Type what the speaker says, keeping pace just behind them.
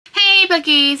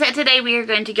Bookies! Today we are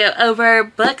going to go over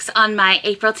books on my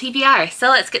April TBR, so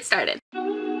let's get started.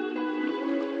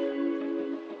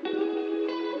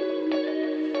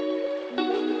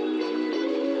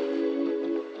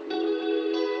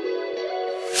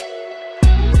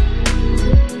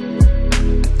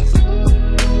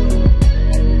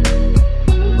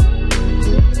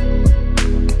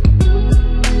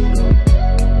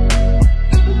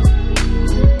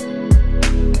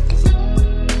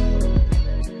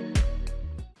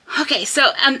 Okay,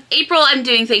 so April I'm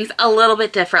doing things a little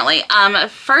bit differently.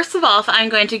 First of all, I'm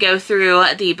going to go through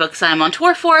the books I'm on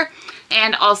tour for,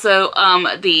 and also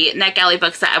the NetGalley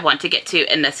books that I want to get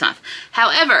to in this month.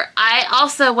 However, I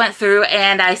also went through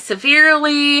and I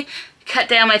severely cut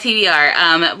down my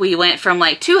TBR. We went from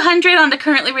like 200 on the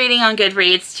currently reading on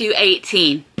Goodreads to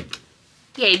 18.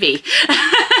 Yay me.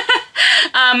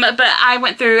 But I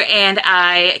went through and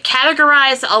I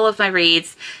categorized all of my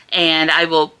reads, and I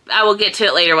will get to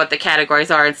it later what the categories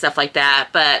are and stuff like that,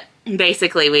 but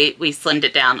basically we slimmed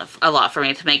it down a lot for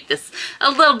me to make this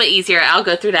a little bit easier. I'll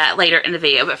go through that later in the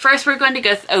video, but first we're going to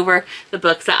go over the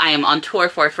books that I am on tour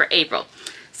for April.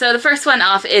 So the first one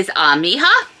off is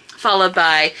Mija, followed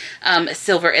by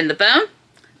Silver in the Bone,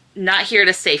 Not Here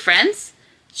to Stay Friends,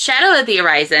 Shadow of the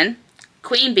Arisen,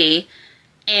 Queen Bee,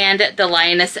 and The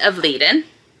Lioness of Leiden.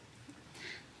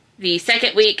 The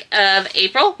second week of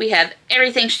April, we have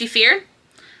Everything She Feared,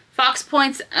 Fox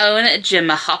Point's own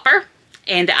Gemma Hopper,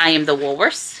 and I Am the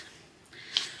Walrus.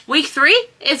 Week 3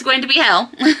 is going to be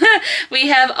hell. We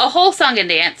have A Whole Song and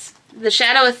Dance, The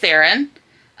Shadow of Theron,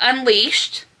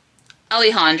 Unleashed,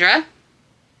 Alexandra,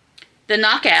 The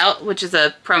Knockout, which is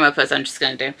a promo post I'm just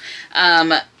going to do,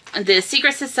 The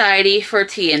Secret Society for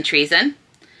Tea and Treason,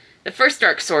 The First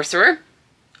Dark Sorcerer,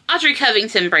 Audrey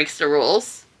Covington Breaks the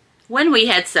Rules, When We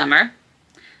Had Summer,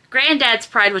 Granddad's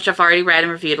Pride, which I've already read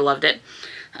and reviewed, loved it,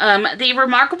 The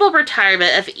Remarkable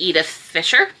Retirement of Edith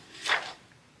Fisher,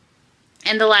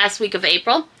 and the last week of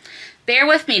April, Bear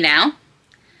With Me Now,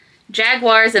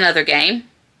 Jaguars Another Game,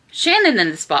 Shannon in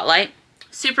the Spotlight,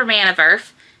 Superman of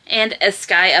Earth, and A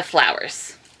Sky of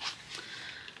Flowers.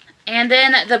 And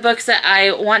then the books that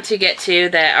I want to get to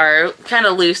that are kind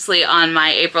of loosely on my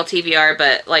April TBR,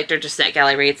 but like they're just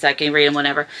NetGalley reads, so I can read them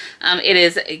whenever. It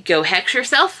is Go Hex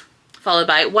Yourself, followed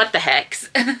by What the Hex.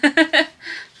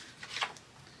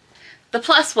 The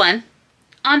Plus One,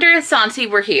 Under Asante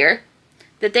We're Here,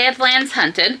 The Deadlands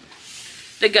Hunted,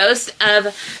 The Ghost of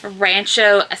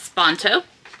Rancho Espanto,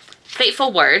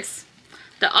 Fateful Words,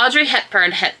 The Audrey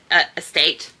Hepburn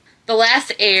Estate, The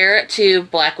Last Heir to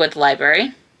Blackwood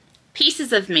Library,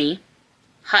 Pieces of Me,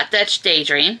 Hot Dutch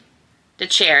Daydream, The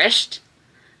Cherished,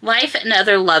 Life and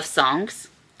Other Love Songs,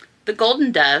 The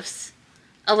Golden Doves,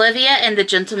 Olivia and the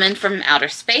Gentleman from Outer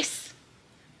Space,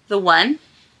 The One,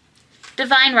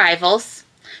 Divine Rivals,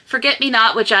 Forget Me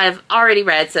Not, which I've already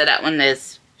read, so that one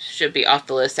should be off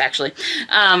the list actually. 5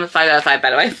 out of 5 by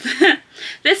the way.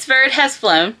 This Bird Has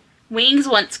Flown, Wings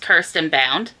Once Cursed and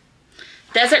Bound,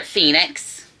 Desert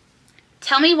Phoenix,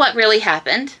 Tell Me What Really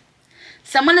Happened,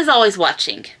 Someone Is Always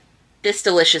Watching, This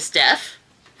Delicious Death,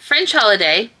 French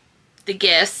Holiday, The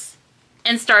Gifts,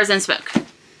 and Stars and Smoke.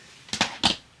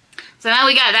 So now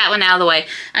we got that one out of the way,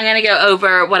 I'm going to go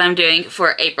over what I'm doing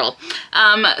for April.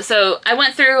 So I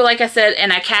went through, like I said,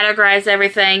 and I categorized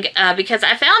everything because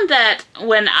I found that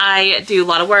when I do a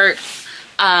lot of work,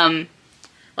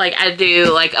 like I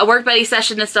do like a work buddy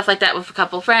session and stuff like that with a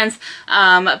couple of friends,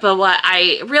 but what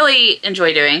I really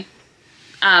enjoy doing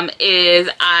is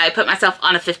I put myself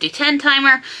on a 50-10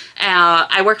 timer.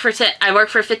 I work for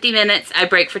 50 minutes, I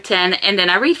break for 10, and then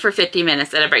I read for 50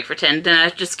 minutes and I break for 10. Then I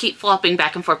just keep flopping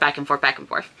back and forth, back and forth, back and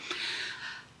forth.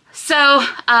 So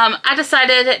I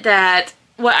decided that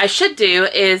what I should do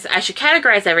is I should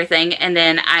categorize everything and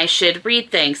then I should read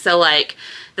things. So like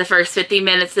the first 50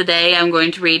 minutes a day, I'm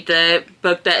going to read the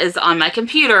book that is on my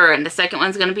computer, and the second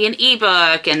one's going to be an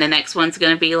ebook, and the next one's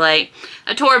going to be like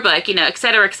a tour book, you know,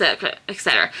 etc., etc.,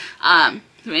 etc.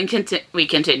 We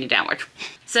continue downward.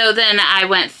 So then I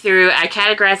went through, I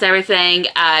categorized everything,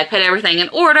 I put everything in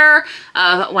order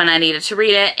when I needed to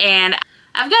read it, and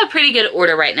I've got a pretty good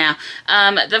order right now.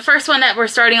 The first one that we're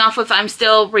starting off with, I'm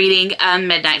still reading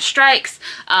Midnight Strikes.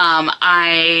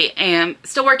 I am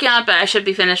still working on it, but I should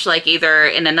be finished like either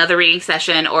in another reading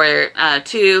session or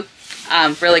 2.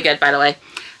 Really good, by the way.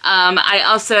 I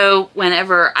also,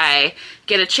 whenever I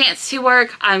get a chance to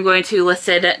work, I'm going to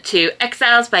listen to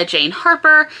Exiles by Jane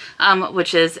Harper,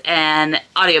 which is an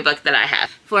audiobook that I have.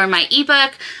 For my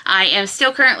ebook, I am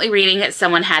still currently reading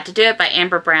Someone Had to Do It by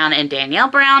Amber Brown and Danielle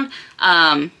Brown.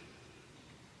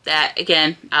 That,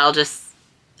 again, I'll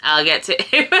get to.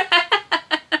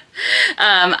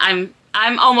 I'm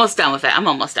I'm almost done with it. I'm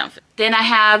almost done with it. Then I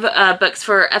have books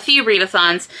for a few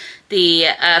readathons. The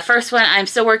first one, I'm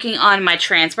still working on my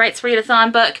Trans Rights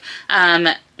readathon book.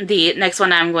 The next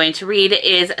one I'm going to read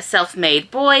is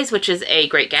Self-Made Boys, which is a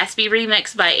Great Gatsby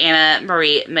remix by Anna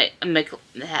Marie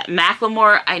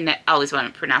McLemore. I always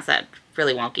want to pronounce that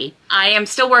really wonky. I am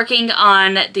still working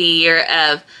on the year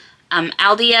of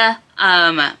Aldea,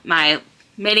 my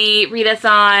mini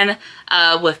readathon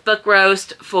with book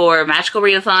roast for magical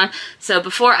readathon. So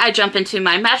before I jump into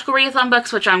my magical readathon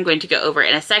books, which I'm going to go over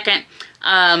in a second,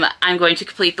 I'm going to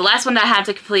complete the last one that I have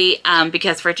to complete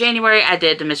because for January I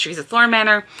did The Mysteries of Thorn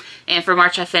Manor, and for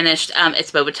March I finished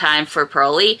It's Boba Time for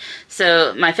Pearl Lee.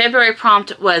 So my February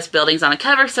prompt was Buildings on a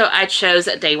Cover, so I chose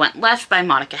They Went Left by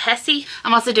Monica Hesse.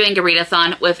 I'm also doing a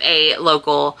readathon with a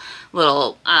local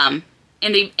little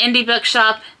indie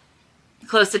bookshop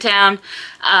close to town.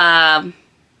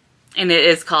 And it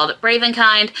is called Brave and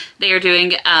Kind. They are doing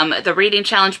the reading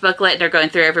challenge booklet. They're going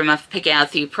through every month, picking out a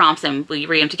few prompts, and we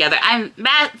read them together. I'm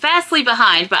vastly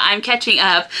behind, but I'm catching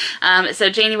up. So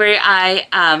January,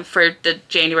 for the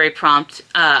January prompt,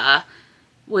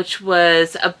 which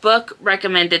was a book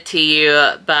recommended to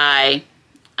you by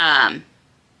a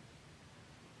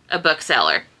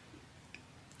bookseller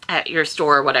at your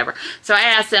store or whatever. So I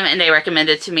asked them, and they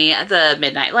recommended to me The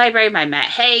Midnight Library by Matt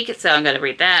Haig, so I'm going to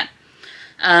read that.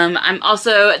 I'm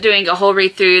also doing a whole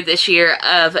read through this year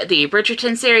of the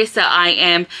Bridgerton series, so I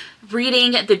am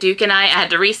reading The Duke and I had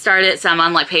to restart it, so I'm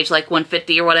on like page like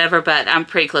 150 or whatever, but I'm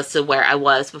pretty close to where I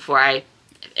was before I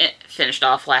finished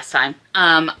off last time.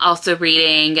 Also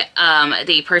reading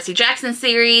the Percy Jackson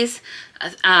series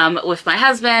with my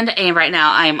husband, and right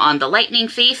now I am on The Lightning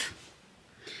Thief.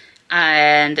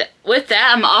 And with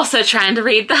that, I'm also trying to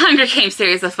read the Hunger Games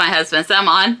series with my husband, so I'm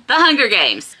on The Hunger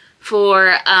Games.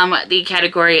 For the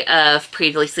category of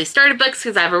previously started books,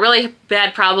 because I have a really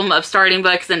bad problem of starting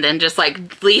books and then just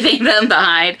like leaving them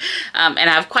behind, and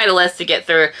I have quite a list to get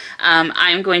through.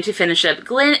 I'm going to finish up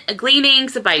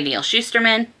Gleanings by Neal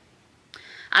Shusterman.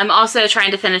 I'm also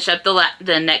trying to finish up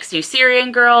the next new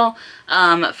Syrian Girl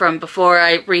from before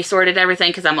I resorted everything,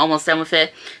 because I'm almost done with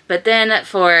it. But then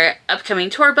for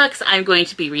upcoming tour books, I'm going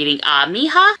to be reading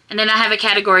Mija. And then I have a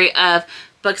category of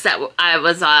books that I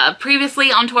was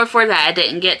previously on tour for that I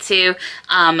didn't get to.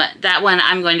 That one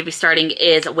I'm going to be starting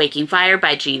is Waking Fire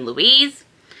by Jean Louise.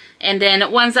 And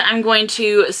then ones that I'm going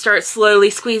to start slowly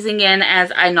squeezing in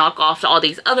as I knock off all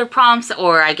these other prompts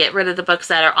or I get rid of the books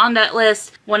that are on that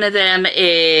list. One of them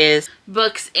is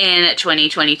books in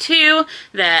 2022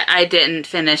 that I didn't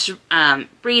finish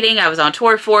reading. I was on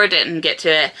tour for, didn't get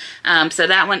to it. So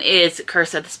that one is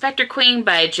Curse of the Spectre Queen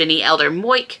by Jenny Elder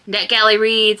Moik. NetGalley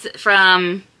reads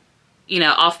from, you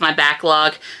know, off my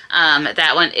backlog.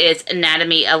 That one is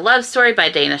Anatomy, a Love Story by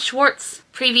Dana Schwartz.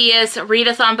 Previous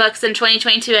readathon books in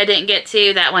 2022 I didn't get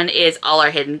to. That one is All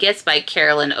Our Hidden Gifts by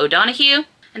Carolyn O'Donoghue.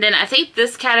 And then I think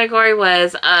this category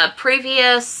was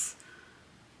previous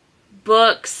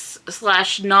books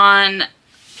 / non-books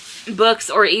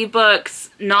or ebooks,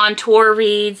 non-tour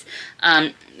reads.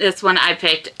 This one I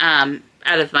picked out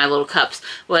of my little cups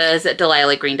was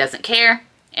Delilah Green Doesn't Care.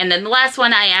 And then the last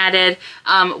one I added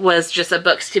was just a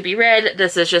books to be read.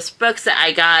 This is just books that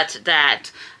I got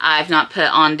that I've not put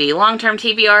on the long-term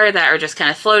TBR that are just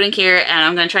kind of floating here. And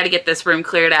I'm going to try to get this room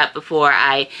cleared up before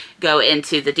I go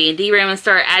into the D&D room and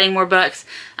start adding more books.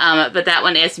 But that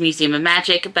one is Museum of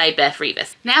Magic by Beth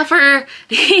Rivas. Now for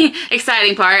the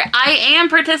exciting part. I am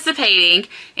participating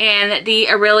in the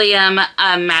Aurelium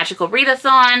Magical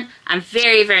Readathon. I'm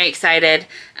very, very excited.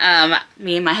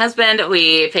 Me and my husband,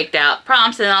 we picked out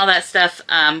prompts and all that stuff.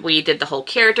 We did the whole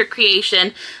character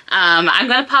creation. I'm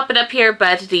going to pop it up here,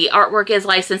 but the artwork is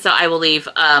licensed, so I will leave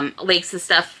links and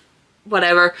stuff,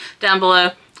 whatever, down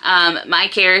below. My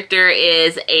character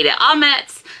is Ada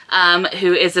Ametz,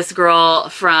 who is this girl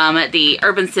from the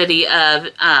urban city of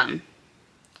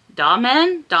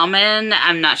Dahlman?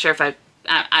 I'm not sure if I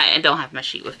don't have my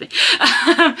sheet with me.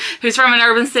 Who's from an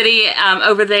urban city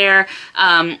over there.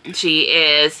 She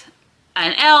is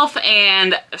an elf,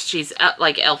 and she's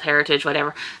like elf heritage,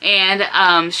 whatever.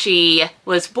 And she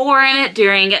was born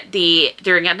during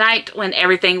a night when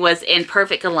everything was in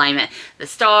perfect alignment. The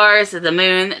stars, the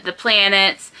moon, the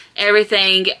planets,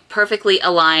 everything perfectly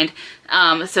aligned.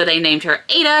 So they named her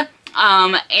Ada.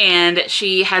 And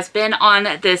she has been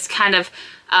on this kind of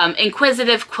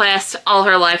inquisitive quest all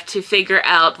her life to figure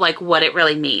out like what it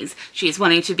really means. She's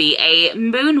wanting to be a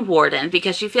moon warden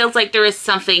because she feels like there is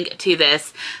something to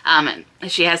this.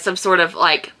 She has some sort of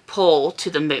like pull to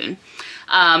the moon.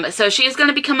 So she is going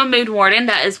to become a moon warden.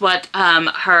 That is what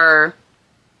her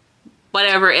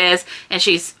whatever is, and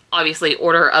she's obviously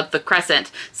Order of the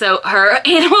Crescent. So her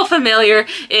animal familiar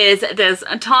is this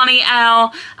tawny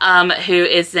owl, who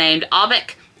is named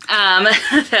Avik.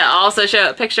 That I'll also show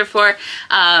a picture for.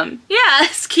 Yeah,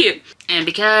 it's cute. And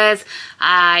because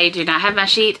I do not have my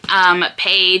sheet,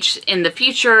 Paige in the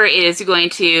future is going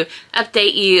to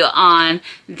update you on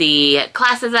the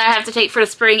classes that I have to take for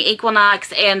the spring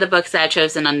equinox and the books that I've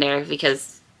chosen on there,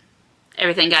 because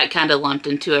everything got kind of lumped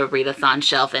into a readathon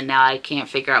shelf, and now I can't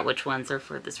figure out which ones are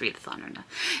for this readathon or not.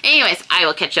 Anyways, I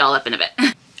will catch y'all up in a bit.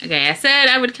 Okay, I said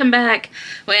I would come back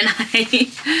when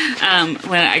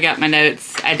I got my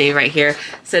notes. I do right here.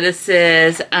 So this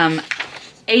is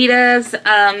Ada's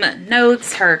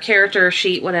notes, her character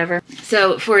sheet, whatever.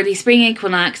 So for the spring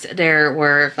equinox, there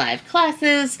were 5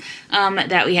 classes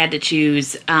that we had to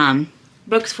choose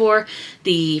books for.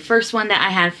 The first one that I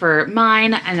had for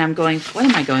mine, and I'm going, what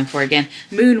am I going for again?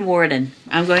 Moon Warden.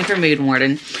 I'm going for Moon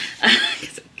Warden.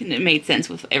 It made sense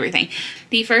with everything.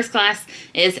 The first class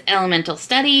is Elemental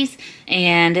Studies,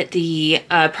 and the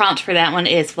prompt for that one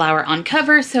is Flower on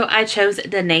Cover. So I chose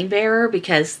the Name Bearer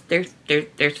because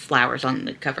there's flowers on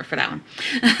the cover for that one.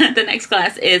 The next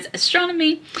class is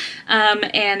Astronomy,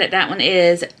 and that one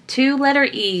is 2 letter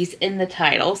E's in the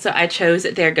title. So I chose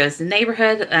There Goes the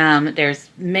Neighborhood. There's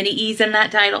many E's in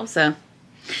that title, so.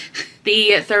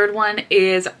 The third one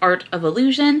is Art of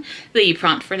Illusion. The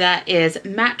prompt for that is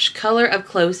match color of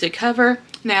clothes to cover.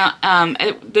 Now,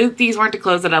 these weren't the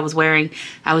clothes that I was wearing.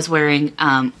 I was wearing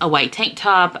a white tank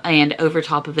top and over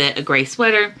top of it a gray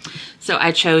sweater. So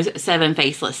I chose 7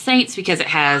 Faceless Saints because it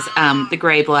has the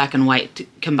gray, black, and white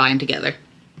combined together.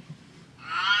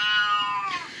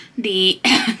 You're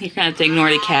gonna have to ignore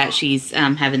the cat, she's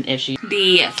having issues.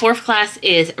 The fourth class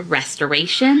is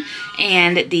Restoration,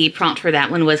 and the prompt for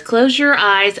that one was close your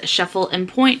eyes, shuffle, and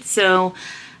point. So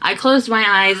I closed my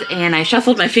eyes and I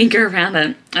shuffled my finger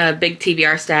around a big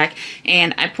TBR stack,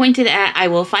 and I pointed at I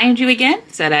Will Find You Again.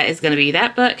 So that is going to be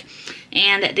that book.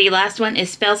 And the last one is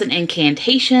Spells and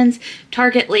Incantations.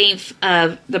 Target length,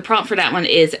 the prompt for that one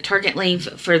is target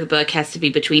length for the book has to be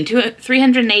between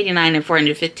 389 and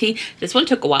 415. This one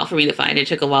took a while for me to find. It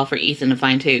took a while for Ethan to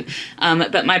find too.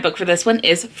 But my book for this one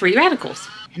is Free Radicals.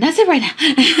 And that's it right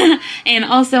now. And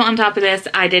also on top of this,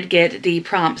 I did get the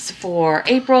prompts for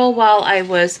April while I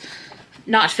was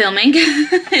not filming,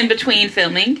 in between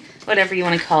filming, whatever you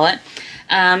want to call it.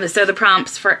 So the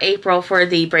prompts for April for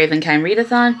the Brave and Kind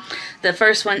Readathon. The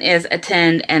first one is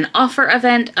attend an offer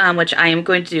event, which I am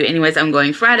going to do anyways. I'm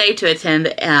going Friday to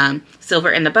attend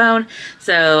Silver in the Bone.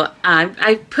 So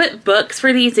I put books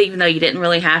for these even though you didn't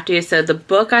really have to. So the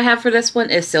book I have for this one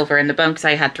is Silver in the Bone because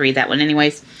I had to read that one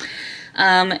anyways.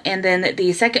 And then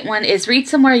the second one is read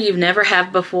somewhere you've never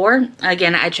have before.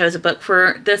 Again, I chose a book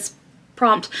for this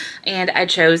prompt and I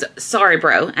chose Sorry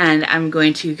Bro, and I'm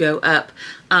going to go up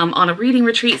on a reading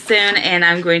retreat soon, and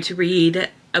I'm going to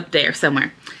read up there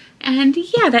somewhere. And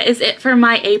yeah, that is it for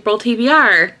my April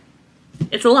TBR.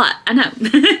 It's a lot, I know,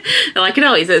 like it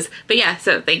always is. But yeah,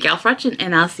 so thank y'all for watching,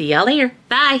 and I'll see y'all later.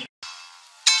 Bye!